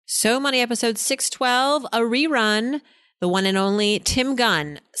So Money episode 612, a rerun, the one and only Tim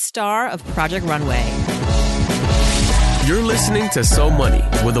Gunn, star of Project Runway. You're listening to So Money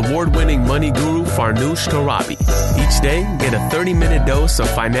with award-winning money guru Farnoosh Torabi. Each day, get a 30-minute dose of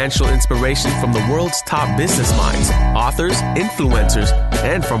financial inspiration from the world's top business minds, authors, influencers,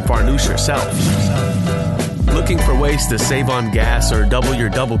 and from Farnoosh herself. Looking for ways to save on gas or double your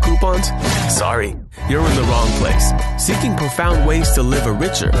double coupons? Sorry, you're in the wrong place. Seeking profound ways to live a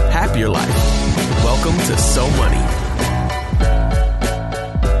richer, happier life. Welcome to So Money.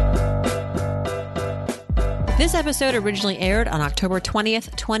 This episode originally aired on October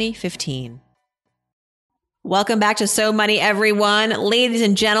 20th, 2015. Welcome back to So Money, everyone. Ladies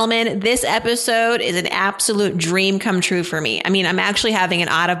and gentlemen, this episode is an absolute dream come true for me. I mean, I'm actually having an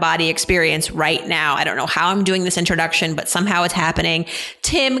out-of-body experience right now. I don't know how I'm doing this introduction, but somehow it's happening.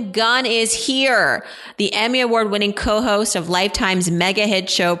 Tim Gunn is here, the Emmy Award-winning co-host of Lifetime's mega hit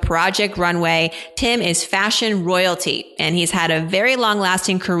show, Project Runway. Tim is fashion royalty, and he's had a very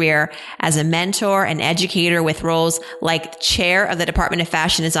long-lasting career as a mentor and educator with roles like chair of the Department of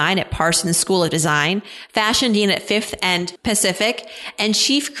Fashion Design at Parsons School of Design, fashion dean at Fifth and Pacific, and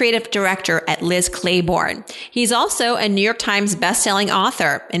chief creative director at Liz Claiborne. He's also a New York Times bestselling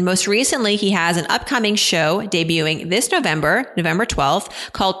author, and most recently he has an upcoming show debuting this November 12th,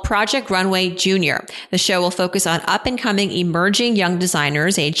 called Project Runway Junior. The show will focus on up-and-coming emerging young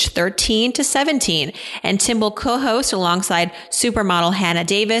designers aged 13 to 17, and Tim will co-host alongside supermodel Hannah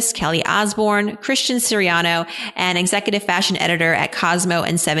Davis, Kelly Osbourne, Christian Siriano, and executive fashion editor at Cosmo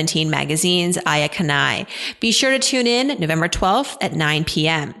and 17 magazines, Aya Kanai. Be sure to tune in November 12th at 9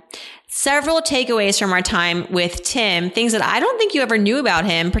 p.m. Several takeaways from our time with Tim, things that I don't think you ever knew about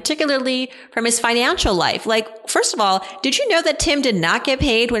him, particularly from his financial life. Like, first of all, did you know that Tim did not get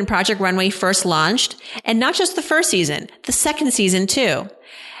paid when Project Runway first launched? And not just the first season, the second season too.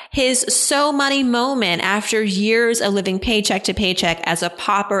 His So Money moment after years of living paycheck to paycheck as a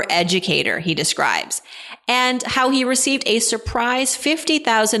pauper educator, he describes, and how he received a surprise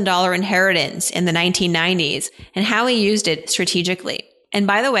 $50,000 inheritance in the 1990s and how he used it strategically. And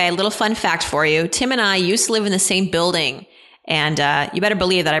by the way, a little fun fact for you, Tim and I used to live in the same building, and you better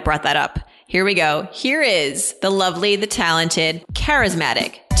believe that I brought that up. Here we go. Here is the lovely, the talented,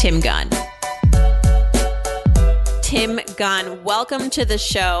 charismatic Tim Gunn. Tim Gunn, welcome to the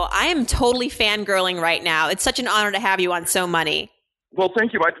show. I am totally fangirling right now. It's such an honor to have you on So Money. Well,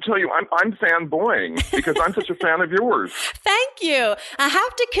 thank you. I have to tell you, I'm fanboying because I'm such a fan of yours. Thank you. I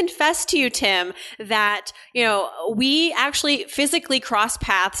have to confess to you, Tim, that, we actually physically crossed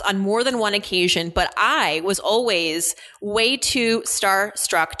paths on more than one occasion, but I was always way too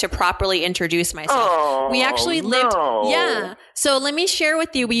starstruck to properly introduce myself. Oh, we actually lived. no. Yeah. So let me share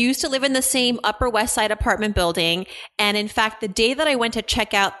with you, we used to live in the same Upper West Side apartment building. And in fact, the day that I went to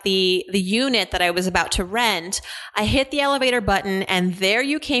check out the unit that I was about to rent, I hit the elevator button and there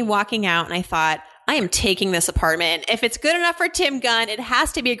you came walking out. And I thought, I am taking this apartment. If it's good enough for Tim Gunn, it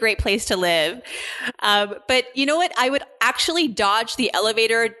has to be a great place to live. But you know what? I would actually dodge the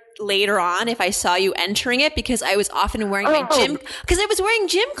elevator later on if I saw you entering it because I was often wearing because I was wearing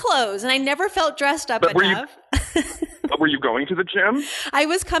gym clothes and I never felt dressed up enough. Were you going to the gym? I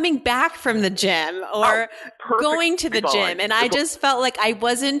was coming back from the gym or going to the gym, and I just felt like I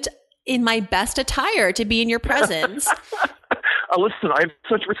wasn't in my best attire to be in your presence. Listen, I have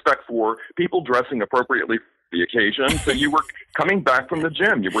such respect for people dressing appropriately for the occasion. So you were coming back from the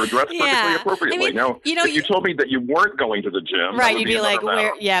gym. You were dressed perfectly appropriately. I mean, if you told me that you weren't going to the gym, right? You'd be like,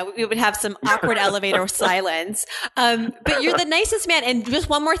 "Where?" Yeah, we would have some awkward elevator silence. But you're the nicest man. And just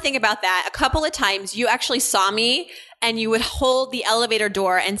one more thing about that: a couple of times you actually saw me, and you would hold the elevator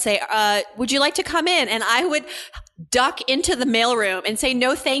door and say, "Would you like to come in?" And I would duck into the mailroom and say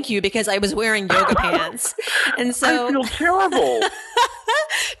no thank you because I was wearing yoga pants. And so I feel terrible.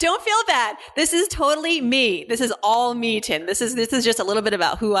 Don't feel bad. This is totally me. This is all me, Tim. This is just a little bit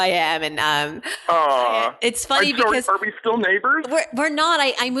about who I am. And it's funny because are we still neighbors? We're not.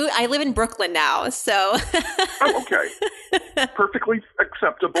 I live in Brooklyn now, so Oh, okay. Perfectly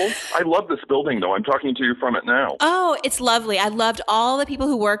acceptable. I love this building though. I'm talking to you from it now. Oh, it's lovely. I loved all the people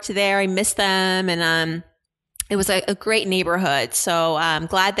who worked there. I miss them, and it was a great neighborhood. So I'm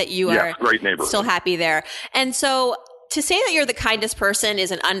glad that you are still happy there. And so to say that you're the kindest person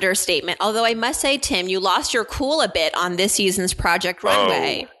is an understatement. Although I must say, Tim, you lost your cool a bit on this season's Project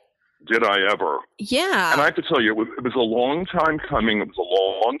Runway. Oh, did I ever? Yeah. And I have to tell you, it was a long time coming. It was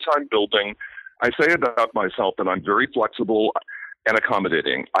a long time building. I say about myself that I'm very flexible and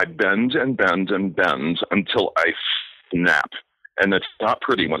accommodating. I bend and bend and bend until I snap. And it's not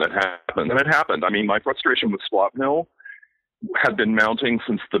pretty when it happened. And it happened. I mean, my frustration with Swap Mill had been mounting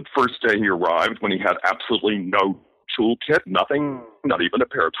since the first day he arrived, when he had absolutely no toolkit, nothing, not even a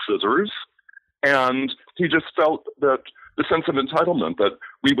pair of scissors. And he just felt that the sense of entitlement that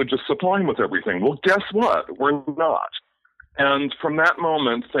we would just supply him with everything. Well, guess what? We're not. And from that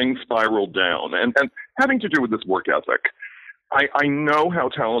moment, things spiraled down. And having to do with this work ethic, I know how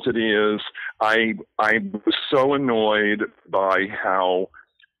talented he is. I was so annoyed by how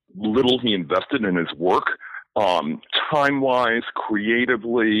little he invested in his work, time-wise,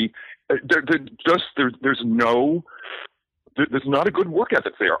 creatively. There's not a good work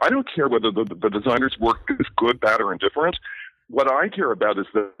ethic there. I don't care whether the designer's work is good, bad, or indifferent. What I care about is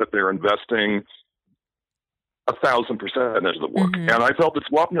that they're investing 1,000% into the work. Mm-hmm. And I felt that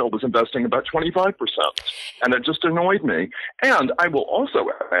Swapnil was investing about 25%. And it just annoyed me. And I will also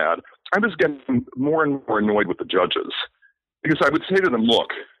add, I was getting more and more annoyed with the judges. Because I would say to them, look,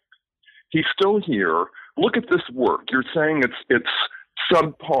 he's still here. Look at this work. You're saying it's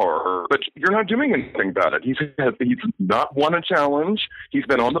subpar, but you're not doing anything about it. He's not won a challenge. He's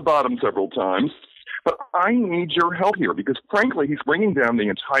been on the bottom several times. But I need your help here because, frankly, he's bringing down the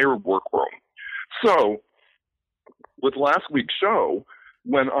entire workroom. So, with last week's show,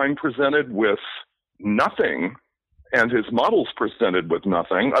 when I'm presented with nothing and his model's presented with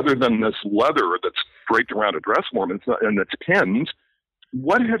nothing other than this leather that's draped around a dress form and it's pinned,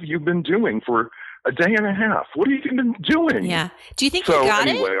 what have you been doing for a day and a half? What have you been doing? Yeah. Do you think he got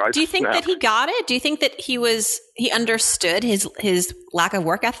it? Do you think that he got it? Do you think that he understood his lack of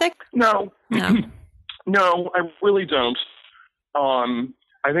work ethic? No. No, I really don't.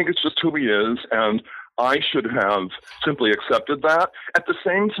 I think it's just who he is, and I should have simply accepted that. At the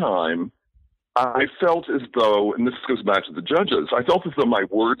same time, I felt as though, and this goes back to the judges, I felt as though my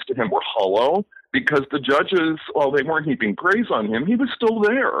words to him were hollow because the judges, while they weren't heaping praise on him, he was still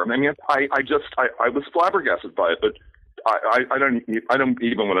there. I mean, I was flabbergasted by it, but I don't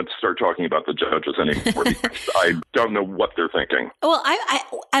even want to start talking about the judges anymore because I don't know what they're thinking. Well, I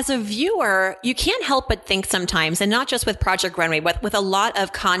as a viewer, you can't help but think sometimes, and not just with Project Runway, but with a lot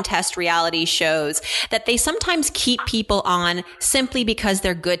of contest reality shows, that they sometimes keep people on simply because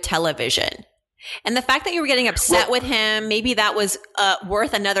they're good television. And the fact that you were getting upset with him, maybe that was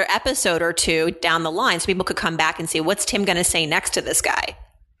worth another episode or two down the line so people could come back and see, what's Tim going to say next to this guy?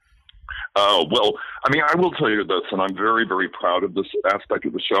 Oh, well, I mean, I will tell you this, and I'm very, very proud of this aspect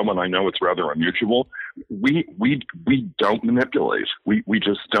of the show, and I know it's rather unusual. We don't manipulate. We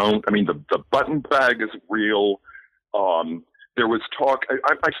just don't. I mean, the button bag is real. There was talk.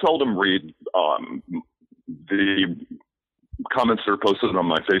 I seldom read the comments that are posted on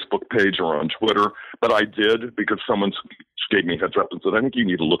my Facebook page or on Twitter, but I did because someone gave me a heads up and said, I think you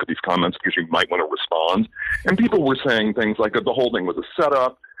need to look at these comments because you might want to respond. And people were saying things like that the whole thing was a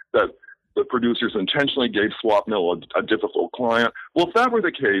setup, that the producers intentionally gave Swapnil a difficult client. Well, if that were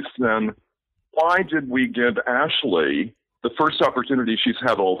the case, then why did we give Ashley the first opportunity she's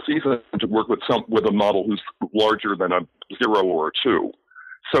had all season to work with a model who's larger than a 0 or a 2?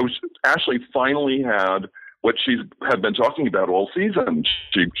 So Ashley finally had what she had been talking about all season.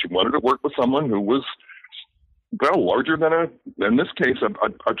 She wanted to work with someone who was, well, larger than in this case,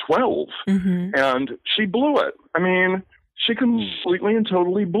 a 12. Mm-hmm. And she blew it. I mean, she completely and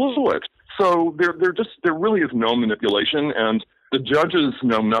totally blew it. So there really is no manipulation, and the judges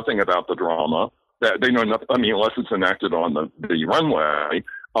know nothing about the drama. That they know nothing. I mean, unless it's enacted on the runway.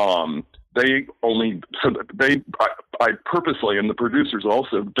 I purposely, and the producers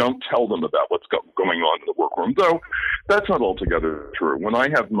also, don't tell them about what's going on in the workroom. Though that's not altogether true. When I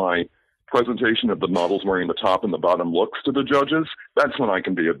have my presentation of the models wearing the top and the bottom looks to the judges, that's when I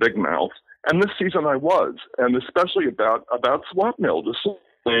can be a big mouth. And this season I was, and especially about Swapnil, just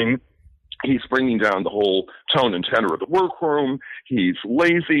saying he's bringing down the whole tone and tenor of the workroom. He's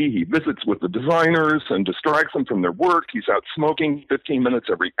lazy. He visits with the designers and distracts them from their work. He's out smoking 15 minutes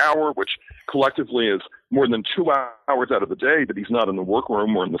every hour, which collectively is more than 2 hours out of the day that he's not in the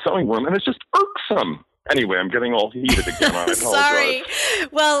workroom or in the sewing room. And it's just irksome. Anyway, I'm getting all heated again. I apologize. Sorry.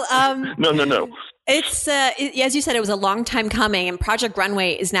 Well, No. It's, as you said, it was a long time coming, and Project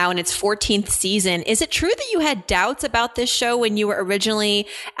Runway is now in its 14th season. Is it true that you had doubts about this show when you were originally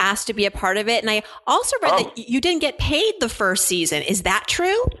asked to be a part of it? And I also read that you didn't get paid the first season. Is that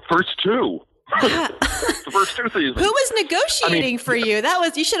true? First two. The first 2 seasons. Who was negotiating for you?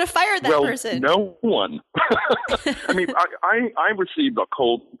 You should have fired that person. No one. I mean, I received a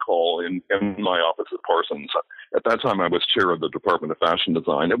cold call in my office at Parsons. At that time, I was chair of the Department of Fashion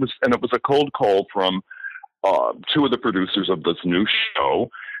Design. It was a cold call from 2 of the producers of this new show,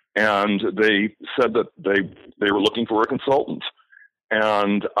 and they said that they were looking for a consultant.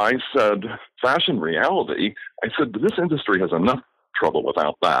 And I said, fashion reality? I said, this industry has enough trouble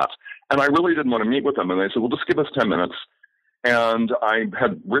without that. And I really didn't want to meet with them. And they said, well, just give us 10 minutes. And I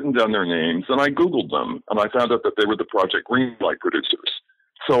had written down their names, and I Googled them, and I found out that they were the Project Greenlight producers.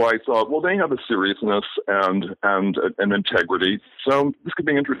 So I thought, well, they have a seriousness and an integrity, so this could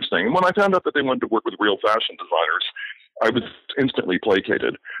be interesting. And when I found out that they wanted to work with real fashion designers, I was instantly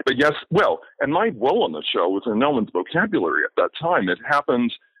placated. But yes, well, and my role on the show was in no one's vocabulary at that time. It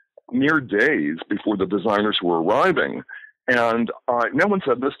happened mere days before the designers were arriving. And no one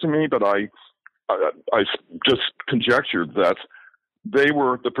said this to me, but I just conjectured that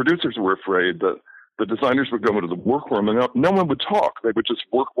the producers were afraid that the designers would go into the workroom and no one would talk. They would just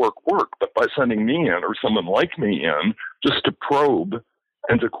work. But by sending me in or someone like me in just to probe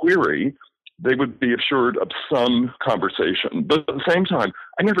and to query, they would be assured of some conversation. But at the same time,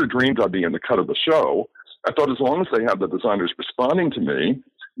 I never dreamed I'd be in the cut of the show. I thought as long as they have the designers responding to me,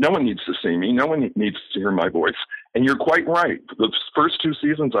 no one needs to see me. No one needs to hear my voice. And you're quite right. The first 2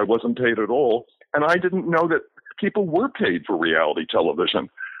 seasons, I wasn't paid at all. And I didn't know that people were paid for reality television.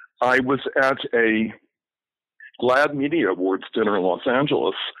 I was at a GLAAD Media Awards dinner in Los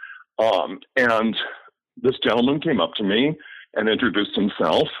Angeles, and this gentleman came up to me and introduced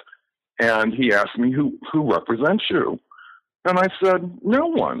himself, and he asked me, who represents you? And I said, no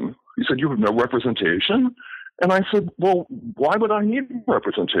one. He said, you have no representation? And I said, well, why would I need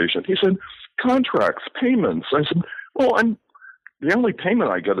representation? He said, contracts, payments. I said, well, the only payment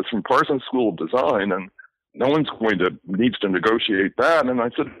I get is from Parsons School of Design, and no one's needs to negotiate that. And I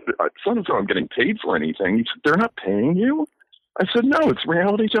said, it's not as though I'm getting paid for anything. He said, they're not paying you? I said, no, it's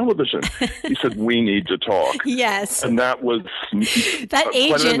reality television. He said, we need to talk. Yes. And that was... that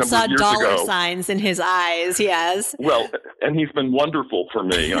agent saw dollar signs in his eyes, yes. Well, and he's been wonderful for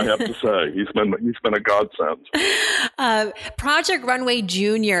me, I have to say. He's been a godsend. Project Runway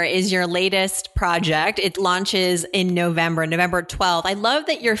Junior is your latest project. It launches in November 12th. I love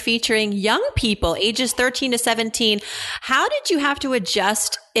that you're featuring young people, ages 13 to 17. How did you have to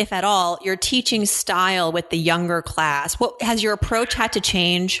adjust, if at all, your teaching style with the younger class? What has your approach had to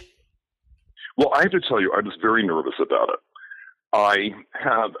change? Well, I have to tell you, I was very nervous about it. I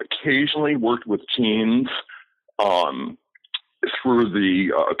have occasionally worked with teens through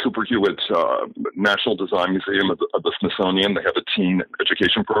the Cooper Hewitt National Design Museum of the Smithsonian. They have a teen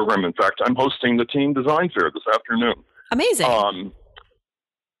education program. In fact, I'm hosting the Teen Design Fair this afternoon. Amazing.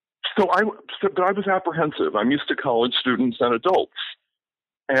 But I was apprehensive. I'm used to college students and adults.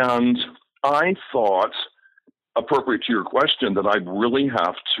 And I thought, appropriate to your question, that I'd really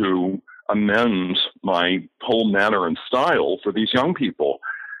have to amend my whole manner and style for these young people.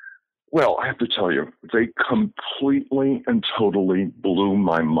 Well, I have to tell you, they completely and totally blew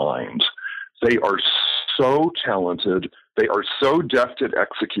my mind. They are so talented. They are so deft at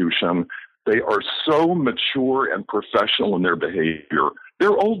execution. They are so mature and professional in their behavior.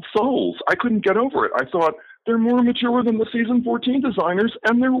 They're old souls. I couldn't get over it. I thought, they're more mature than the season 14 designers,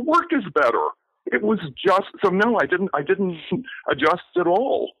 and their work is better. It was just, so no, I didn't adjust at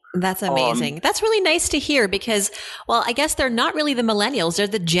all. That's amazing. That's really nice to hear because, well, I guess they're not really the millennials. They're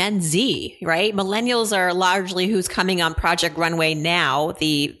the Gen Z, right? Millennials are largely who's coming on Project Runway now,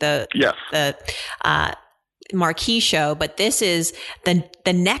 the marquee show, but this is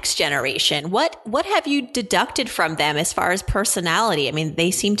the next generation. What have you deducted from them as far as personality? I mean, they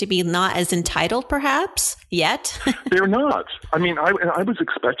seem to be not as entitled perhaps yet. They're not. I mean, I was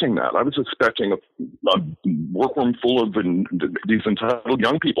expecting that. I was expecting a workroom full of these entitled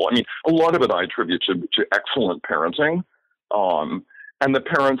young people. I mean, a lot of it I attribute to excellent parenting. And the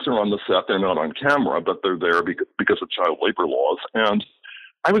parents are on the set. They're not on camera, but they're there because of child labor laws. And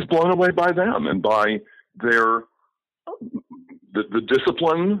I was blown away by them and by the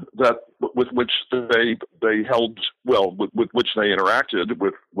discipline with which they held, well, with which they interacted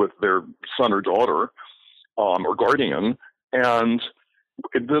with their son or daughter or guardian, and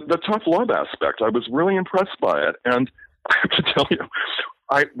the tough love aspect. I was really impressed by it, and I have to tell you,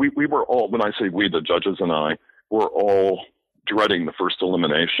 we were all, when I say we, the judges and I, were all dreading the first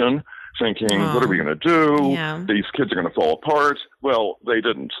elimination, thinking, what are we going to do? Yeah. These kids are going to fall apart. Well, they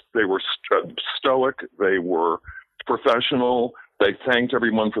didn't. They were stoic. They were professional. They thanked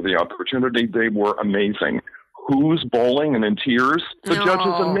everyone for the opportunity. They were amazing. Who's bawling and in tears? The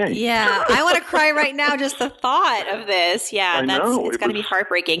judges and me. Yeah, I want to cry right now just the thought of this. Yeah, it's got to be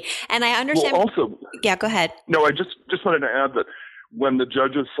heartbreaking. And I understand. Well, also, yeah, go ahead. No, I just wanted to add that when the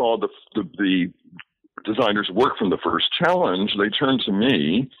judges saw the designers' work from the first challenge, they turned to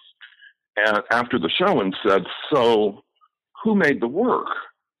me and after the show and said, so who made the work?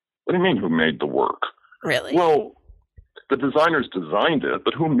 What do you mean who made the work? Really? Well, the designers designed it,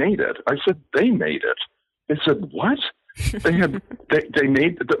 but who made it? I said, they made it. They said, what? They have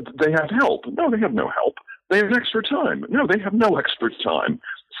help. No, they have no help. They have extra time. No, they have no extra time.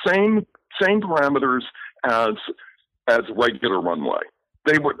 Same parameters as regular runway.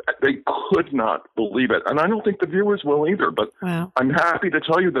 They could not believe it. And I don't think the viewers will either, but wow. I'm happy to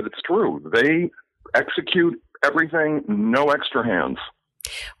tell you that it's true. They execute everything, no extra hands.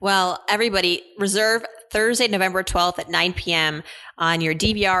 Well, everybody, reserve Thursday, November 12th at 9 p.m. on your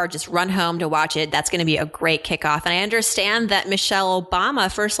DVR. Just run home to watch it. That's going to be a great kickoff. And I understand that Michelle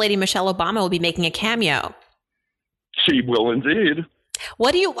Obama, First Lady Michelle Obama, will be making a cameo. She will indeed.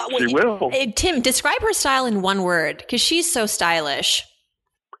 She will. Tim, describe her style in one word, because she's so stylish.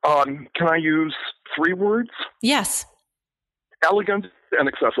 Can I use 3 words? Yes. Elegant and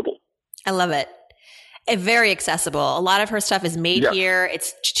accessible. I love it. Very accessible. A lot of her stuff is made here.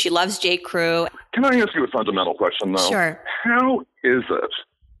 She loves J. Crew. Can I ask you a fundamental question, though? Sure. How is it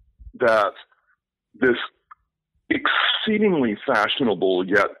that this exceedingly fashionable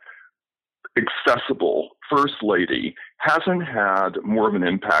yet accessible First Lady hasn't had more of an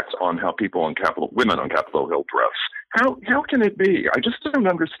impact on how women on Capitol Hill dress? How can it be? I just don't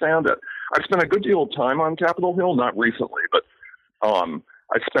understand it. I've spent a good deal of time on Capitol Hill, not recently, but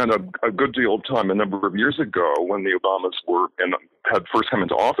I spent a good deal of time a number of years ago when the Obamas had first come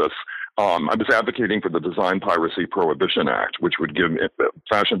into office. I was advocating for the Design Piracy Prohibition Act, which would give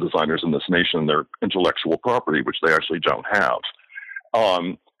fashion designers in this nation their intellectual property, which they actually don't have.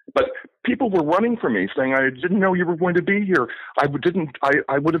 But people were running for me saying, I didn't know you were going to be here. I would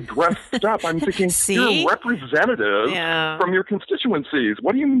have dressed up. I'm thinking, you're a representative from your constituencies.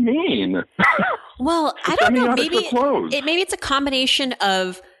 What do you mean? Well, I don't know. Maybe it's a combination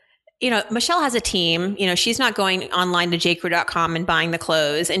of, Michelle has a team. She's not going online to jcrew.com and buying the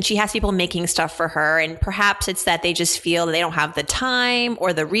clothes, and she has people making stuff for her. And perhaps it's that they just feel that they don't have the time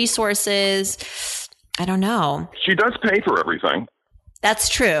or the resources. I don't know. She does pay for everything. That's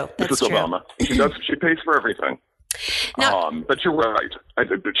true. Mrs. Obama. She pays for everything. Now, but you're right.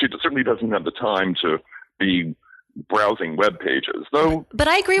 She certainly doesn't have the time to be browsing web pages, though. But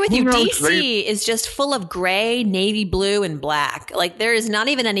I agree with you. DC is just full of gray, navy blue, and black. Like, there is not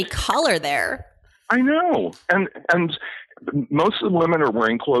even any color there. I know. And most of the women are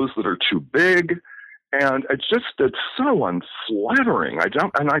wearing clothes that are too big. And it's so unflattering. I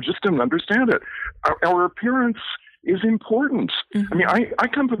just don't understand it. Our appearance is important. Mm-hmm. I mean, I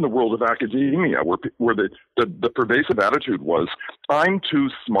come from the world of academia where the pervasive attitude was, I'm too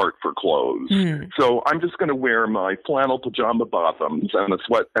smart for clothes. Mm. So I'm just going to wear my flannel pajama bottoms and a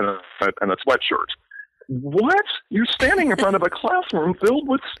sweatshirt. What? You're standing in front of a classroom filled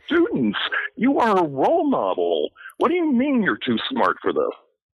with students. You are a role model. What do you mean you're too smart for this?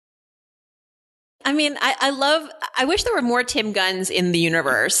 I mean, I wish there were more Tim Gunns in the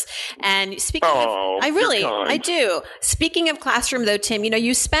universe. And I do. Speaking of classroom though, Tim,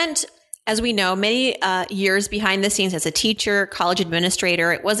 you spent, as we know, many years behind the scenes as a teacher, college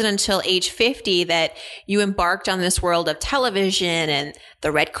administrator. It wasn't until age 50 that you embarked on this world of television and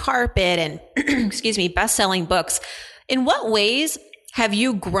the red carpet and, best-selling books. In what ways have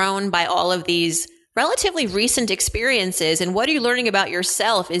you grown by all of these relatively recent experiences, and what are you learning about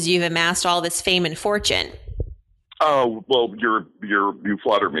yourself as you've amassed all this fame and fortune? Oh, well, you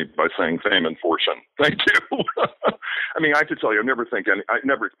flatter me by saying fame and fortune. Thank you. I mean, I have to tell you, I never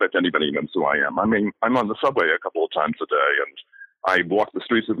expect anybody knows who I am. I mean, I'm on the subway a couple of times a day, and I walk the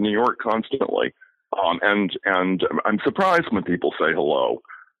streets of New York constantly. And I'm surprised when people say hello.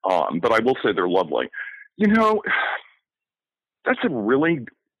 But I will say they're lovely. That's a really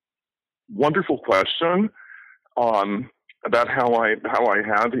wonderful question about how I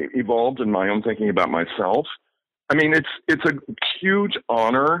have evolved in my own thinking about myself. I mean, it's a huge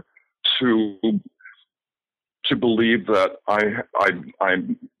honor to believe that I'm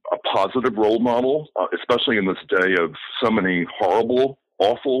a positive role model, especially in this day of so many horrible,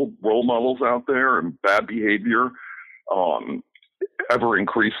 awful role models out there and bad behavior ever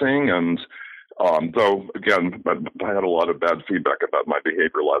increasing. And though, again, I had a lot of bad feedback about my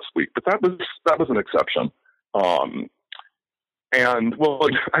behavior last week, but that was an exception. And well,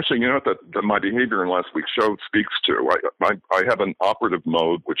 actually, that my behavior in last week's show speaks to. I have an operative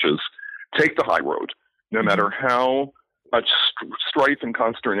mode, which is take the high road, no matter how much strife and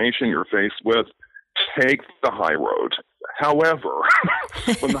consternation you're faced with. Take the high road. However,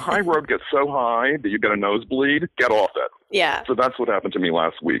 when the high road gets so high that you get a nosebleed, get off it. Yeah. So that's what happened to me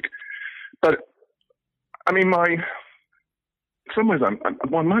last week. But I mean, in some ways, I'm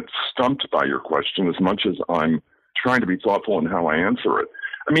not stumped by your question as much as I'm trying to be thoughtful in how I answer it.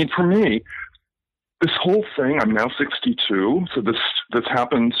 I mean, for me, this whole thing, I'm now 62, so this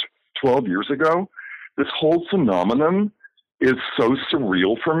happened 12 years ago. This whole phenomenon is so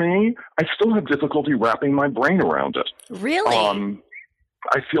surreal for me. I still have difficulty wrapping my brain around it. Really?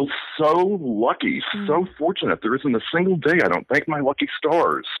 I feel so lucky, so fortunate. There isn't a single day I don't thank my lucky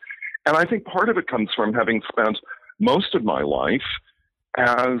stars. And I think part of it comes from having spent most of my life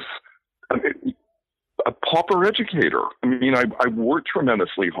as a pauper educator. I mean, I worked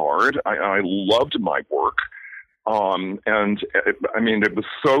tremendously hard. I loved my work. And I mean, it was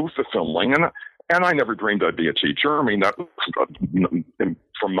so fulfilling. And I never dreamed I'd be a teacher. I mean, that was,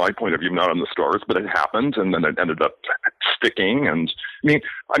 from my point of view, not on the stars, but it happened, and then it ended up sticking. And I mean,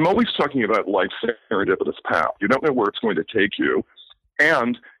 I'm always talking about life's serendipitous path. You don't know where it's going to take you,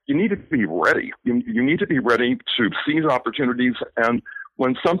 and you need to be ready. You need to be ready to seize opportunities, and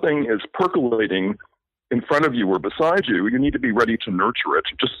when something is percolating in front of you or beside you, you need to be ready to nurture it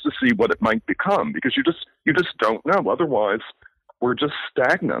just to see what it might become, because you just don't know. Otherwise, we're just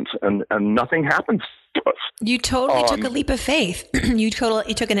stagnant and nothing happens to us. You totally took a leap of faith. You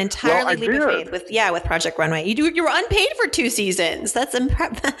took an entirely leap of faith with Project Runway. You were unpaid for 2 seasons. That's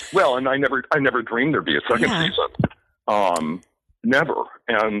impressive. Well, and I never dreamed there'd be a second season. Never.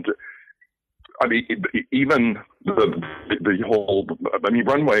 And I mean, even the whole, I mean,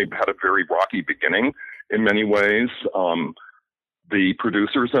 Runway had a very rocky beginning in many ways. The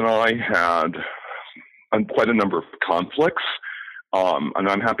producers and I had quite a number of conflicts. And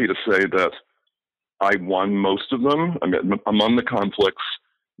I'm happy to say that I won most of them. I mean, among the conflicts,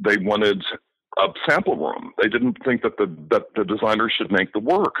 they wanted a sample room. They didn't think that the designers should make the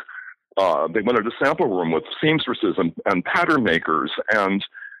work. They wanted a sample room with seamstresses and pattern makers and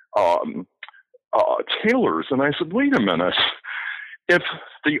tailors. And I said, wait a minute. If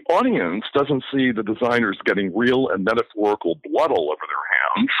the audience doesn't see the designers getting real and metaphorical blood all over their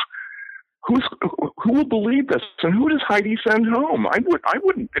hands, who will believe this? And who does Heidi send home? I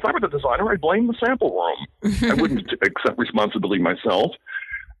wouldn't. If I were the designer, I'd blame the sample room. I wouldn't accept responsibility myself.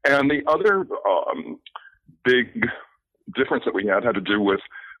 And the other big difference that we had to do with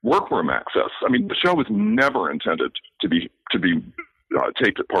workroom access. I mean, the show was never intended to be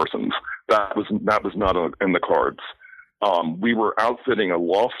taped at Parsons. That was not in the cards. We were outfitting a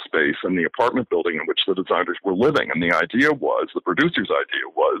loft space in the apartment building in which the designers were living, and the producer's idea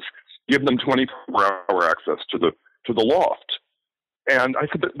was, give them 24-hour access to the loft. And I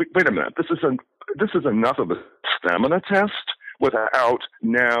said, wait a minute, this is enough of a stamina test without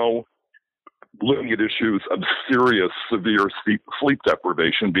now looking at issues of serious, severe sleep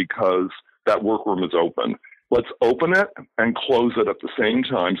deprivation because that workroom is open. Let's open it and close it at the same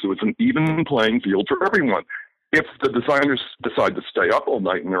time so it's an even playing field for everyone. If the designers decide to stay up all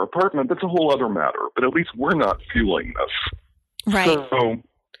night in their apartment, that's a whole other matter. But at least we're not fueling this. Right. So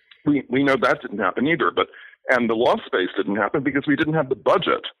we know that didn't happen either. And the loft space didn't happen because we didn't have the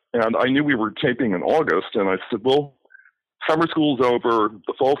budget. And I knew we were taping in August, and I said, well, summer school's over,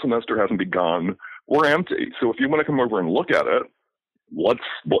 the fall semester hasn't begun, we're empty. So if you want to come over and look at it, let's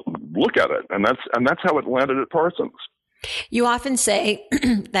look at it. And that's how it landed at Parsons. You often say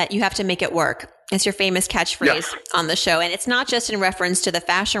that you have to make it work. It's your famous catchphrase on the show. And it's not just in reference to the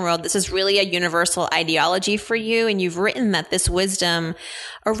fashion world. This is really a universal ideology for you. And you've written that this wisdom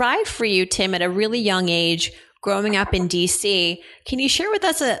arrived for you, Tim, at a really young age, growing up in DC. Can you share with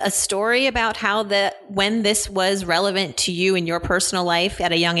us a story about when this was relevant to you in your personal life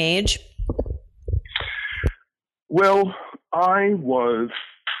at a young age? Well, I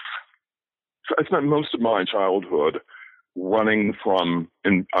spent most of my childhood running from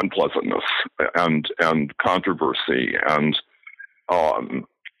unpleasantness and controversy and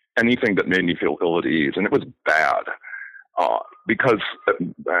anything that made me feel ill at ease. And it was bad because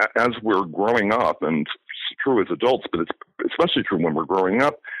as we're growing up, and it's true as adults, but it's especially true when we're growing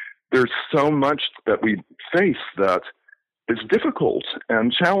up, there's so much that we face that is difficult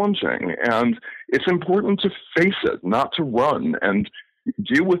and challenging. And it's important to face it, not to run, and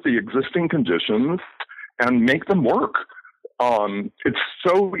deal with the existing conditions and make them work. It's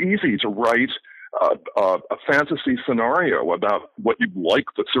so easy to write a fantasy scenario about what you'd like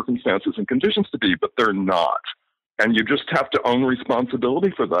the circumstances and conditions to be, but they're not. And you just have to own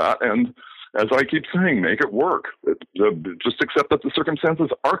responsibility for that. And as I keep saying, make it work. Just accept that the circumstances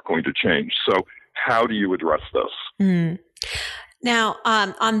aren't going to change. So how do you address this? Now,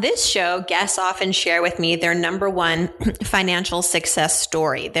 on this show, guests often share with me their number one financial success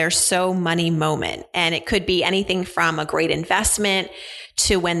story, their so money moment. And it could be anything from a great investment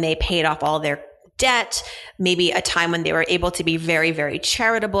to when they paid off all their debt, maybe a time when they were able to be very, very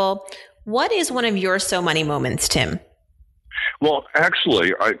charitable. What is one of your so money moments, Tim? Well,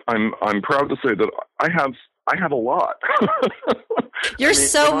 actually, I'm proud to say that I have a lot. You're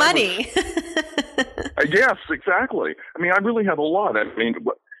so money. Yes, exactly. I mean, I really have a lot. I mean,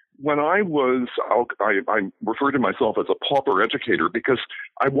 when I refer to myself as a pauper educator because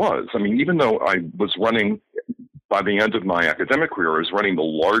I was. I mean, even though I was running, by the end of my academic career, I was running the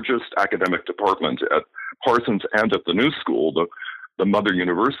largest academic department at Parsons and at the New School, the mother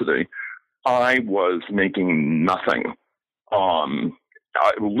university, I was making nothing.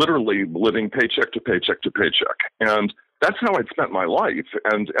 Literally living paycheck to paycheck to paycheck. And that's how I'd spent my life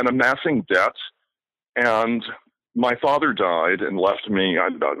and amassing debt. And my father died and left me, I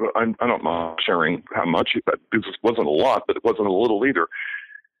don't mind sharing how much, because it wasn't a lot, but it wasn't a little either.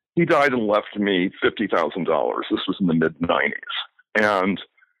 He died and left me $50,000. This was in the mid-90s. And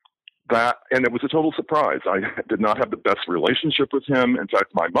it was a total surprise. I did not have the best relationship with him. In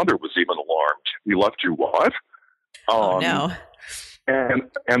fact, my mother was even alarmed. He left you what? Oh, no.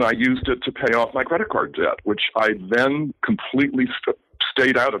 And I used it to pay off my credit card debt, which I then completely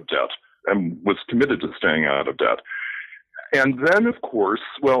stayed out of debt and was committed to staying out of debt. And then, of course,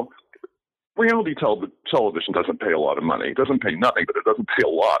 well, reality television doesn't pay a lot of money. It doesn't pay nothing, but it doesn't pay a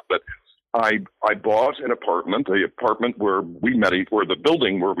lot. But I bought an apartment, the apartment where we met, or the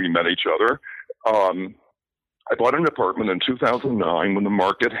building where we met each other. I bought an apartment in 2009 when the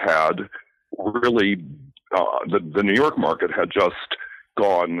market had really, the New York market had just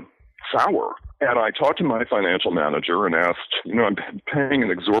gone sour. And I talked to my financial manager and asked, I'm paying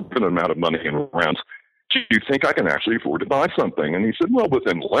an exorbitant amount of money in rent. Do you think I can actually afford to buy something? And he said, well,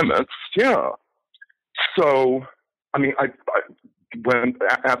 within limits, yeah. So, I mean, I when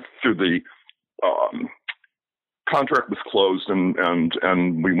after the contract was closed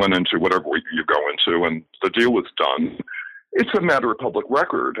and we went into whatever you go into and the deal was done, it's a matter of public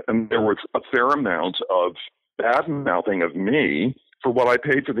record. And there was a fair amount of bad-mouthing of me for what I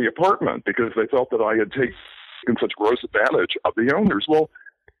paid for the apartment because they felt that I had taken such gross advantage of the owners. Well,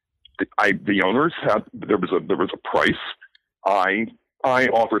 the owners had, there was a price. I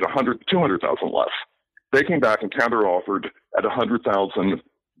offered $200,000 less. They came back and counter-offered at $100,000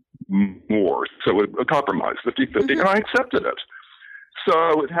 more. So a compromise, 50-50, and I accepted it.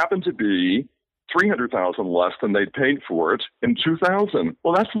 So it happened to be $300,000 less than they'd paid for it in 2000.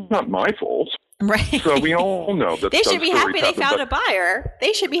 Well, that's not my fault. Right. So we all know that they should be happy they found a buyer.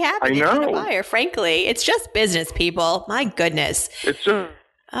 They should be happy they found a buyer. Frankly, it's just business, people. My goodness. It's just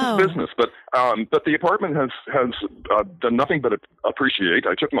business, but the apartment has done nothing but appreciate.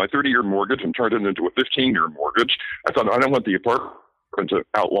 I took my 30-year mortgage and turned it into a 15-year mortgage. I thought I don't want the apartment to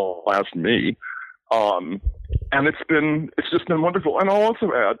outlast me, and it's just been wonderful. And I'll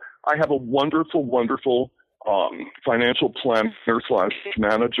also add, I have a wonderful financial planner /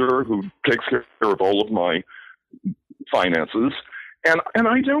 manager who takes care of all of my finances, and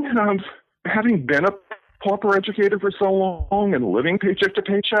I don't have, having been a pauper educator for so long and living paycheck to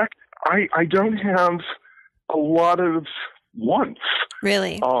paycheck, I don't have a lot of wants.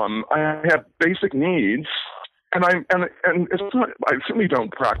 Really? I have basic needs, and it's not, I certainly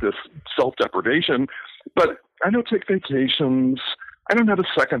don't practice self-deprivation, but I don't take vacations. I don't have a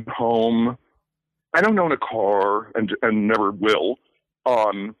second home. I don't own a car and never will.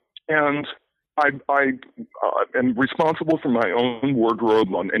 And I am responsible for my own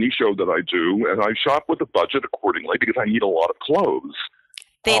wardrobe on any show that I do, and I shop with a budget accordingly because I need a lot of clothes.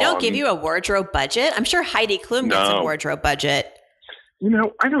 They don't give you a wardrobe budget? I'm sure Heidi Klum gets a wardrobe budget.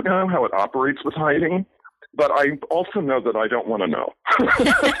 I don't know how it operates with Heidi, but I also know that I don't want to know.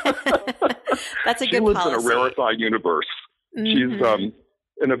 That's a good policy. She lives in a rarefied universe. Mm-hmm. She's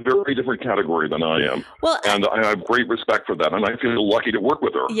in a very different category than I am. Well, and I have great respect for that, and I feel lucky to work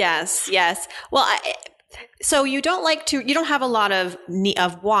with her. Yes. Well, so you don't have a lot of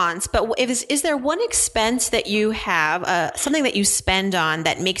wants, but is there one expense that you have, something that you spend on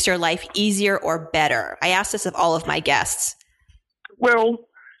that makes your life easier or better? I ask this of all of my guests. Well,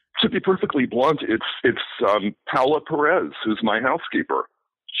 to be perfectly blunt, it's Paula Perez, who's my housekeeper.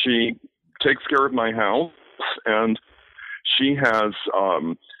 She takes care of my house, and she has,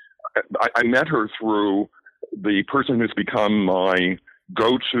 I met her through the person who's become my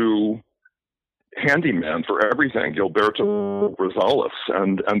go-to handyman for everything, Gilberto Rosales,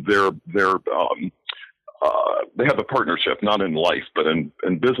 and they have a partnership, not in life, but in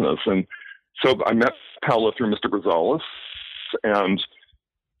business. And so I met Paula through Mr. Rosales, and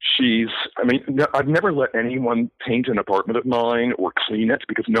I've never let anyone paint an apartment of mine or clean it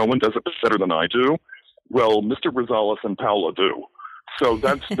because no one does it better than I do. Well, Mr. Rosales and Paula do. So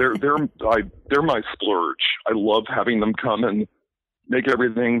that's they're my splurge. I love having them come and make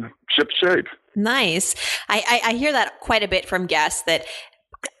everything shipshape. Nice. I hear that quite a bit from guests, that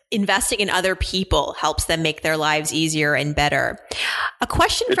investing in other people helps them make their lives easier and better.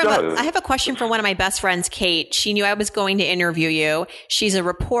 I have a question from one of my best friends, Kate. She knew I was going to interview you. She's a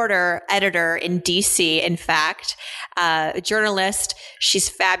reporter, editor in DC, in fact, a journalist. She's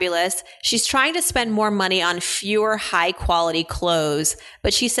fabulous. She's trying to spend more money on fewer high quality clothes,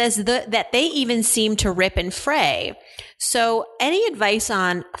 but she says that they even seem to rip and fray. So any advice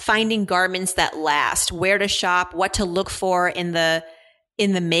on finding garments that last, where to shop, what to look for in the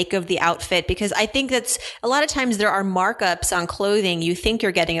make of the outfit? Because I think that's a lot of times there are markups on clothing. You think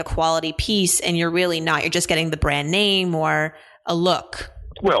you're getting a quality piece and you're really not. You're just getting the brand name or a look.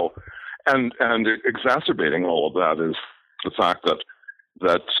 Well, and exacerbating all of that is the fact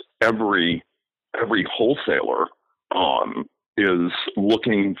that every wholesaler is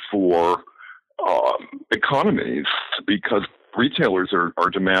looking for economies, because retailers are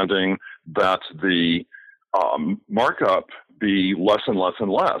demanding that the markup be less and less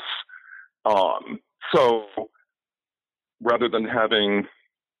and less. So rather than having,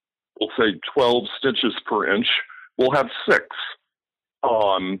 we'll say, 12 stitches per inch, we'll have 6.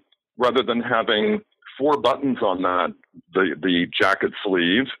 Rather than having 4 buttons on the jacket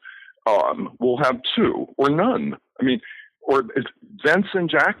sleeve, we'll have 2 or none. I mean, or vents in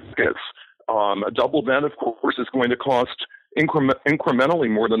jackets. A double vent, of course, is going to cost incrementally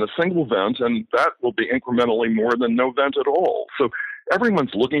more than a single vent, and that will be incrementally more than no vent at all. So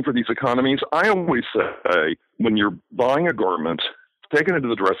everyone's looking for these economies. I always say, when you're buying a garment, take it into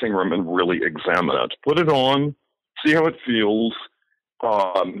the dressing room and really examine it. Put it on, see how it feels.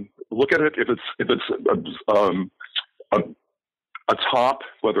 Look at it if it's a top,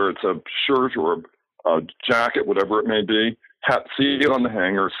 whether it's a shirt or a jacket, whatever it may be. See it on the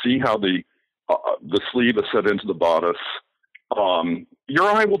hanger. See how the sleeve is set into the bodice. Your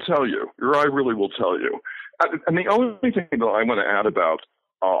eye will tell you. Your eye really will tell you. And the only thing that I want to add about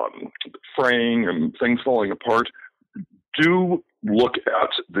fraying and things falling apart, do look at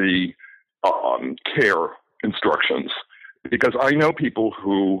the care instructions, because I know people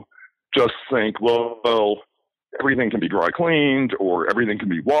who just think, well, everything can be dry cleaned, or everything can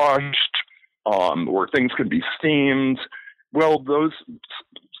be washed, or things can be steamed. Well,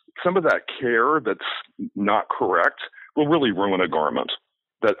 some of that care that's not correct will really ruin a garment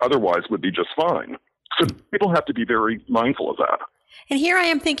that otherwise would be just fine. So people have to be very mindful of that. And here I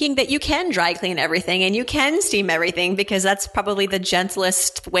am thinking that you can dry clean everything and you can steam everything, because that's probably the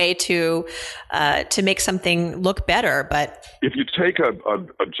gentlest way to make something look better. But if you take a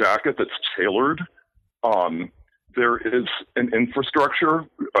jacket that's tailored, there is an infrastructure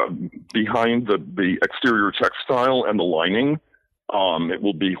behind the exterior textile and the lining. It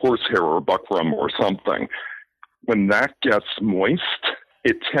will be horsehair or buckram or something. When that gets moist,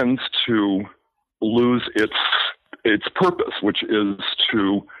 it tends to lose its purpose, which is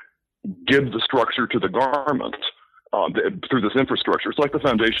to give the structure to the garment through this infrastructure. It's like the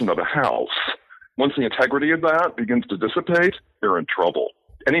foundation of a house. Once the integrity of that begins to dissipate, you're in trouble.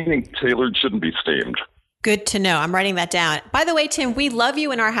 Anything tailored shouldn't be steamed. Good to know. I'm writing that down. By the way, Tim, we love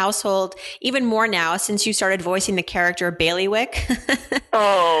you in our household even more now since you started voicing the character Bailiwick.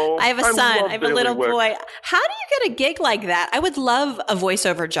 Oh, I have a son. I have a little Bailiwick. boy. How do you get a gig like that? I would love a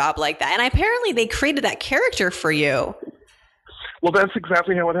voiceover job like that. And apparently they created that character for you. Well, that's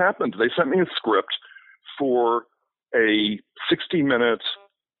exactly how it happened. They sent me a script for a 60-minute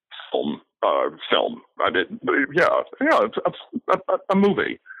film. I mean, it's a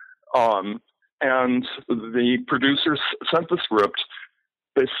movie. And the producers sent the script.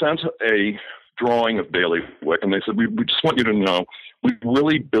 They sent a drawing of Bailiwick, and they said, we just want you to know, we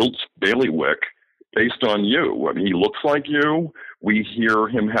really built Bailiwick based on you. I mean, he looks like you. We hear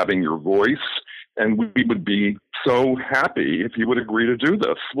him having your voice, and we would be so happy if he would agree to do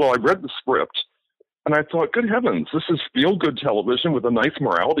this. Well, I read the script, and I thought, good heavens, this is feel-good television with a nice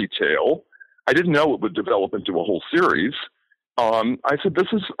morality tale. I didn't know it would develop into a whole series. I said,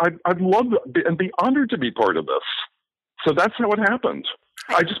 I'd love and be honored to be part of this. So that's how it happened.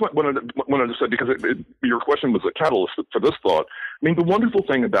 I just wanted to say, because your question was a catalyst for this thought. I mean, the wonderful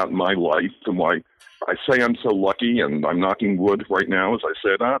thing about my life, and why I say I'm so lucky, and I'm knocking wood right now as I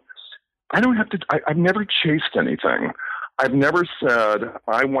say that, I don't have to, I've never chased anything. I've never said,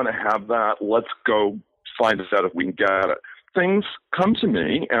 I want to have that, let's go find out if we can get it. Things come to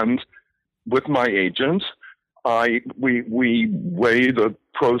me, and with my agent, we weigh the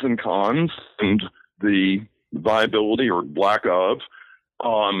pros and cons and the viability or lack of,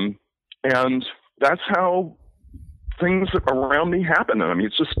 and that's how things around me happen. I mean,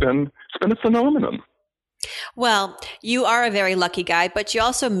 it's been a phenomenon. Well, you are a very lucky guy, but you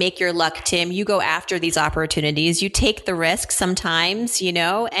also make your luck, Tim. You go after these opportunities. You take the risk sometimes,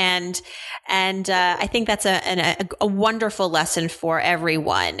 and I think that's a wonderful lesson for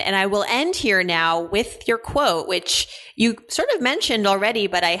everyone. And I will end here now with your quote, which you sort of mentioned already,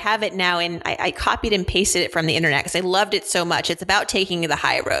 but I have it now I copied and pasted it from the internet because I loved it so much. It's about taking the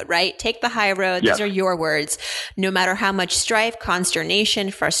high road, right? Take the high road. Yes. These are your words. No matter how much strife,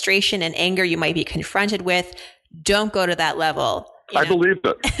 consternation, frustration, and anger you might be confronted with, don't go to that level. I believe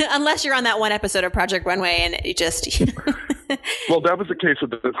it. Unless you're on that one episode of Project Runway and you just... Well, that was the case with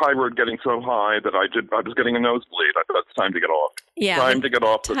the high road getting so high that I was getting a nosebleed. I thought it's time to get off. Yeah. Time to get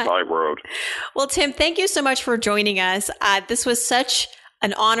off this high road. Well, Tim, thank you so much for joining us. This was such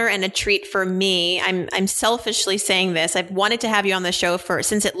an honor and a treat for me. I'm selfishly saying this. I've wanted to have you on the show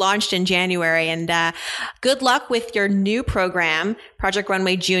since it launched in January. And good luck with your new program, Project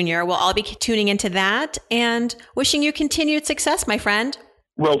Runway Junior. We'll all be tuning into that and wishing you continued success, my friend.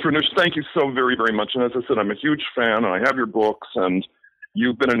 Well, Farnoosh, thank you so very, very much. And as I said, I'm a huge fan, and I have your books, and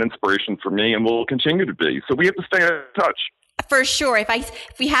you've been an inspiration for me, and will continue to be. So we have to stay in touch. For sure.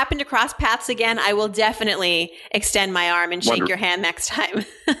 If we happen to cross paths again, I will definitely extend my arm and shake your hand next time.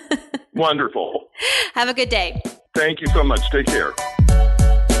 Wonderful. Have a good day. Thank you so much. Take care.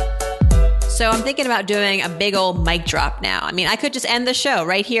 So I'm thinking about doing a big old mic drop now. I mean, I could just end the show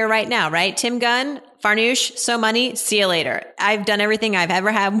right here, right now, right? Tim Gunn, Farnoosh, So Money, see you later. I've done everything I've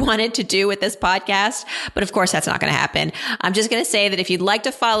ever wanted to do with this podcast, but of course that's not going to happen. I'm just going to say that if you'd like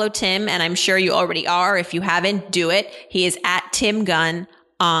to follow Tim, and I'm sure you already are, if you haven't, do it. He is at Tim Gunn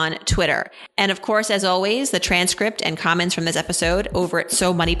on Twitter. And of course, as always, the transcript and comments from this episode over at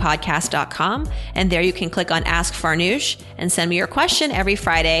SoMoneyPodcast.com. And there you can click on Ask Farnoosh and send me your question every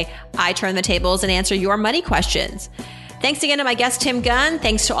Friday. I turn the tables and answer your money questions. Thanks again to my guest, Tim Gunn.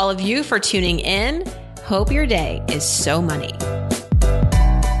 Thanks to all of you for tuning in. Hope your day is so money.